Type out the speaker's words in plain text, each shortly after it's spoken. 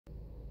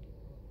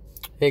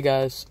Hey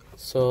guys,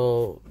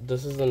 so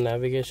this is the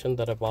navigation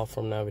that I bought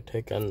from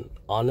Navitech, and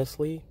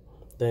honestly,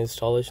 the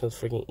installation is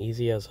freaking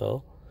easy as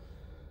hell,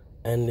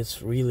 and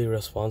it's really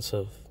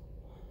responsive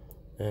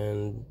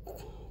and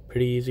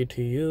pretty easy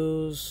to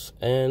use.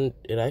 And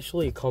it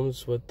actually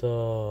comes with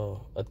a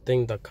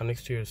thing that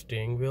connects to your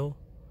steering wheel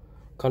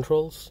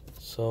controls.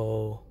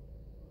 So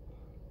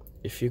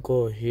if you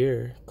go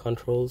here,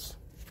 controls,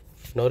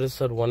 notice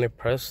that when I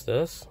press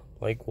this,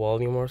 like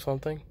volume or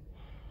something,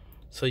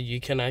 so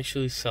you can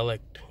actually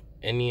select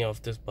any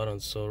of these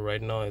buttons. So right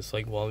now it's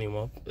like volume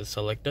up is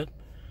selected.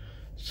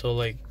 So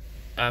like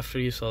after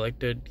you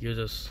select it, you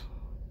just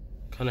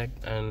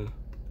connect and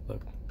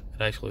look,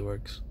 it actually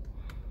works.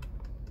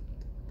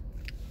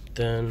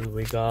 Then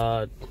we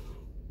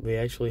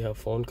actually have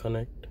phone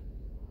connect,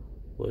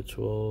 which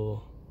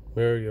will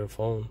mirror your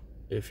phone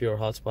if your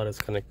hotspot is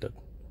connected.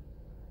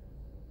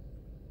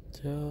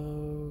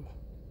 So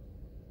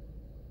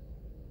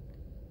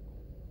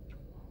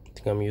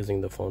I'm using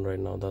the phone right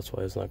now, that's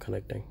why it's not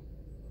connecting.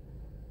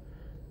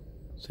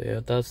 So yeah,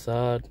 that's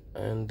that.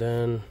 And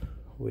then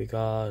we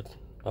got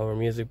our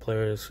music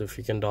players. If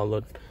you can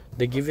download,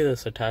 they give you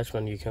this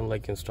attachment, you can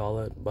like install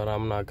it, but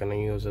I'm not gonna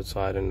use it,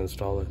 so I didn't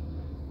install it.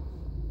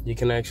 You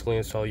can actually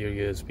install your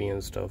USB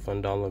and stuff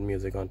and download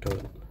music onto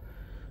it.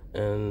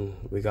 And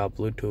we got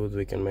Bluetooth,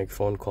 we can make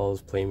phone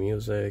calls, play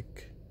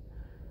music.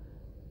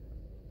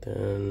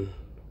 Then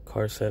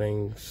car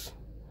settings,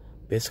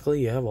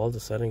 basically you have all the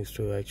settings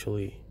too,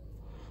 actually,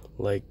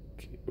 like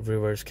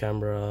reverse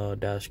camera,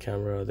 dash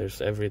camera,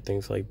 there's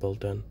everything's like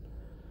built in.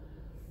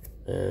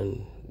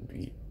 And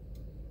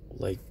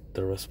like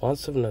the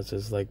responsiveness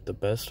is like the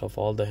best of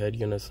all the head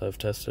units I've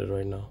tested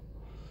right now.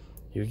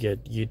 You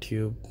get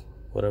YouTube,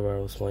 whatever I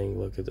was playing,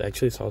 look, it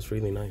actually sounds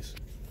really nice.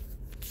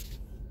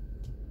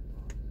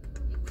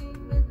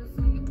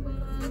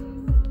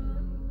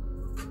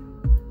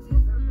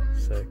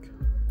 Sick.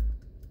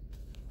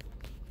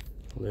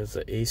 There's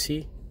the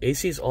AC.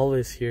 AC is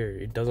always here,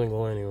 it doesn't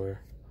go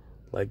anywhere.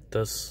 Like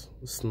this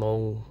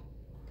snow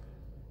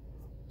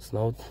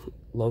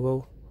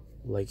logo,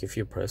 like if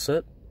you press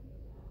it,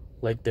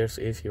 like there's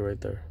AC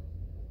right there.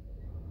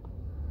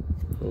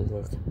 Oh,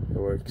 look, it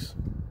works.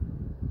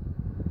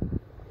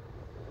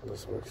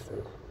 This works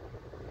too.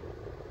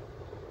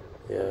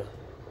 Yeah.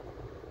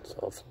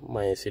 So if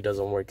my AC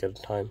doesn't work at a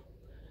time,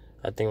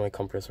 I think my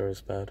compressor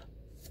is bad.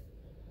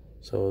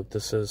 So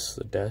this is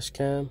the dash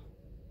cam.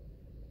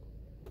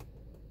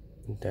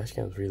 The dash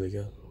cam is really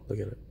good. Look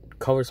at it. It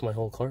covers my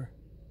whole car.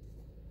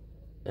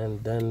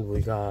 And then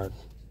we got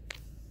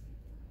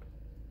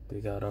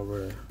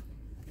our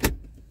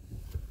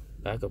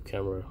backup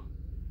camera.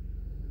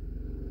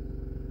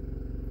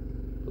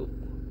 Ooh.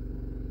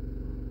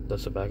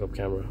 That's a backup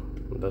camera.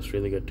 That's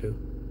really good too.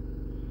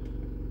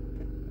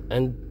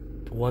 And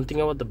one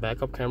thing about the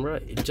backup camera,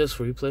 it just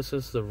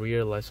replaces the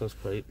rear license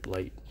plate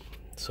light,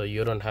 so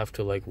you don't have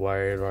to like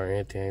wire it or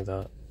anything like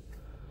that.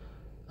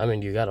 I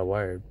mean, you gotta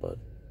wire it, but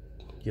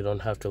you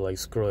don't have to like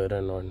screw it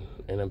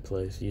in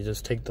place. You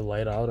just take the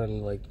light out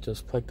and like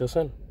just plug this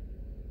in.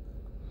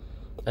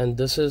 And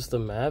this is the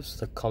maps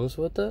that comes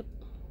with it.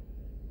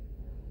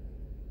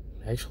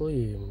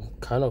 Actually, I'm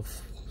kind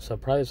of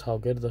surprised how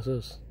good this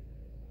is.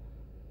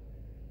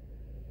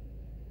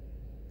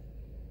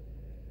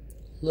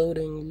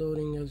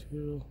 Loading as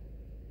usual.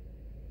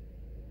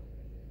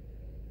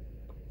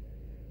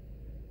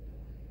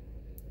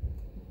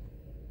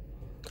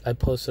 I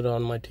posted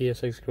on my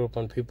TSX group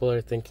and people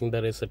are thinking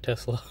that it's a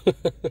Tesla.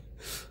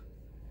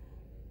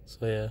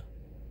 So yeah,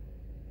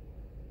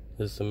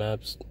 this is the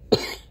maps.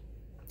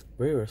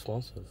 Very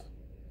responsive.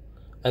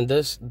 And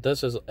this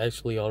is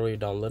actually already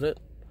downloaded,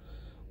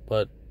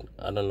 but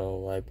I don't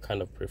know, I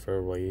kind of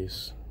prefer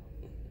Waze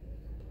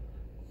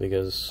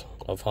because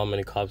of how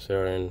many cops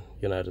there are in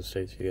United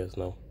States, you guys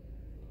know.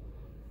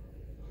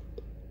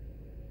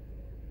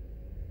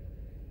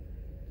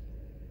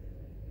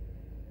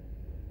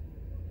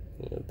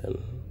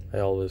 Then I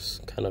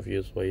always kind of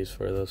use Waze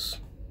for this.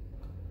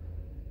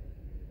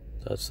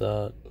 That's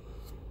that.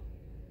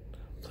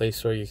 Play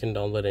Store, you can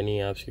download any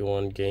apps you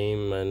want,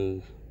 game,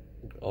 and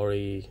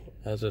already,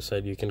 as I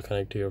said, you can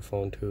connect to your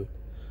phone too.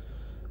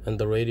 And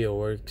the radio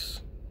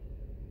works.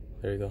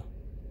 There you go.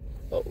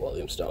 Oh,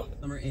 volume's down.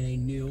 In a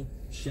new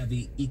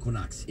Chevy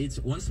Equinox. It's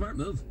one smart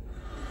move.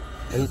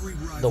 And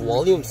the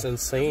volume's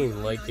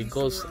insane. Like it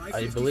goes,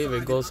 I believe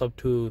it goes up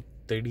to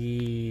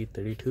 30,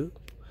 32.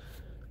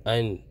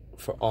 And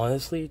for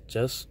honestly,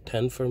 just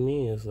 10 for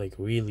me is like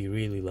really,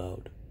 really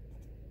loud.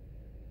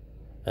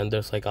 And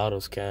there's like auto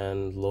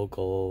scan,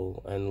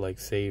 local, and like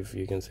save,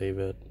 you can save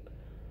it.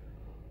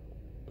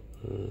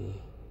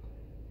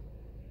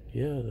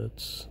 Yeah,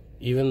 that's,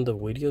 even the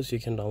videos you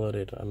can download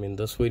it. I mean,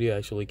 this video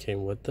actually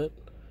came with it.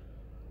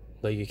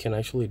 Like you can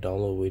actually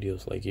download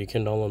videos, like you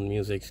can download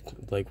music,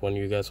 like when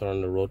you guys are on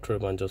the road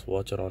trip and just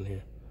watch it on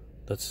here.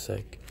 That's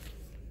sick.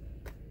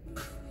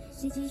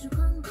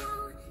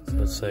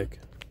 That's sick.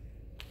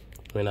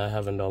 I mean, I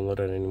haven't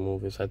downloaded any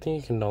movies. I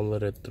think you can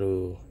download it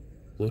through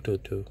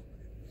Bluetooth too.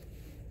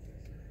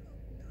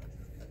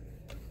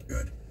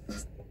 Good.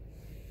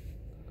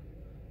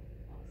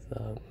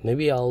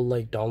 Maybe I'll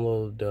like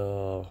download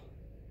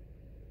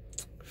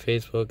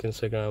Facebook,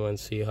 Instagram, and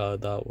see how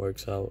that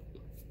works out.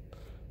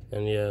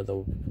 And yeah,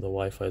 the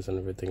Wi-Fi's and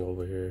everything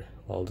over here,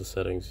 all the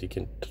settings you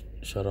can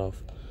shut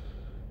off.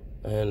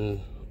 And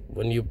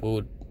when you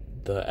boot,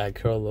 the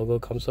Acura logo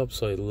comes up,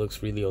 so it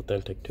looks really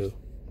authentic too.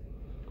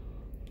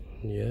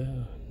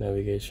 Yeah,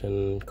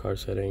 navigation, car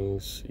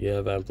settings, you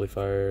have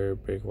amplifier,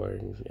 brake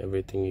wiring,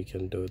 everything you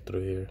can do it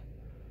through here.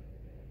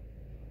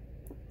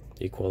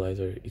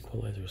 Equalizer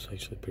is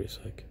actually pretty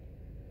sick.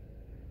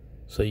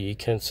 So you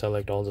can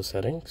select all the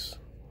settings,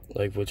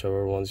 like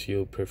whichever ones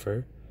you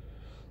prefer.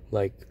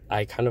 Like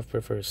I kind of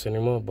prefer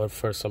cinema, but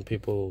for some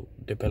people,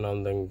 depending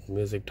on the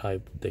music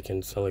type, they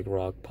can select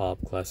rock, pop,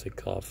 classic,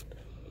 soft.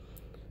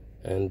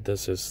 And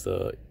this is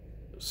the,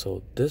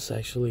 so this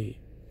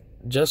actually,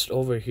 just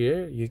over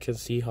here, you can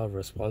see how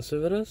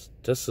responsive it is.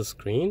 Just the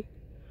screen,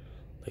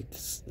 like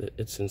this,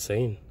 it's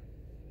insane.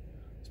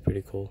 It's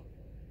pretty cool.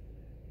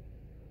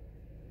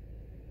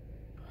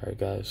 Alright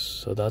guys,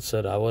 so that's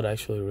it. I would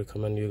actually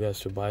recommend you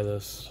guys to buy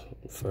this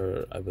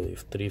for, I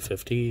believe,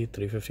 $350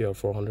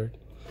 or $400.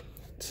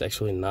 It's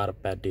actually not a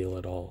bad deal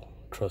at all.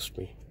 Trust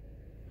me.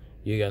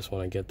 You guys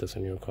want to get this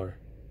in your car.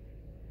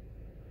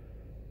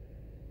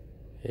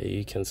 Yeah,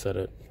 you can set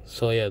it.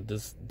 So yeah,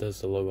 this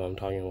is the logo I'm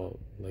talking about.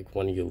 Like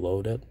when you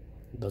load it,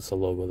 that's the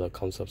logo that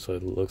comes up, so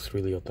it looks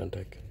really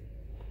authentic.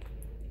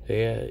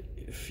 Yeah,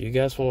 if you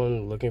guys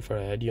want looking for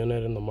a head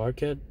unit in the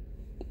market,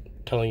 I'm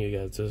telling you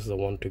guys, this is the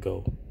one to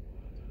go.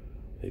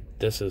 Like,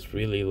 this is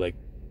really like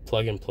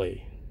plug and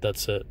play.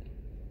 That's it.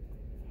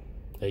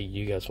 Hey,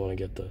 you guys want to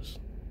get this.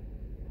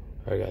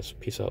 Alright guys,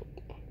 peace out.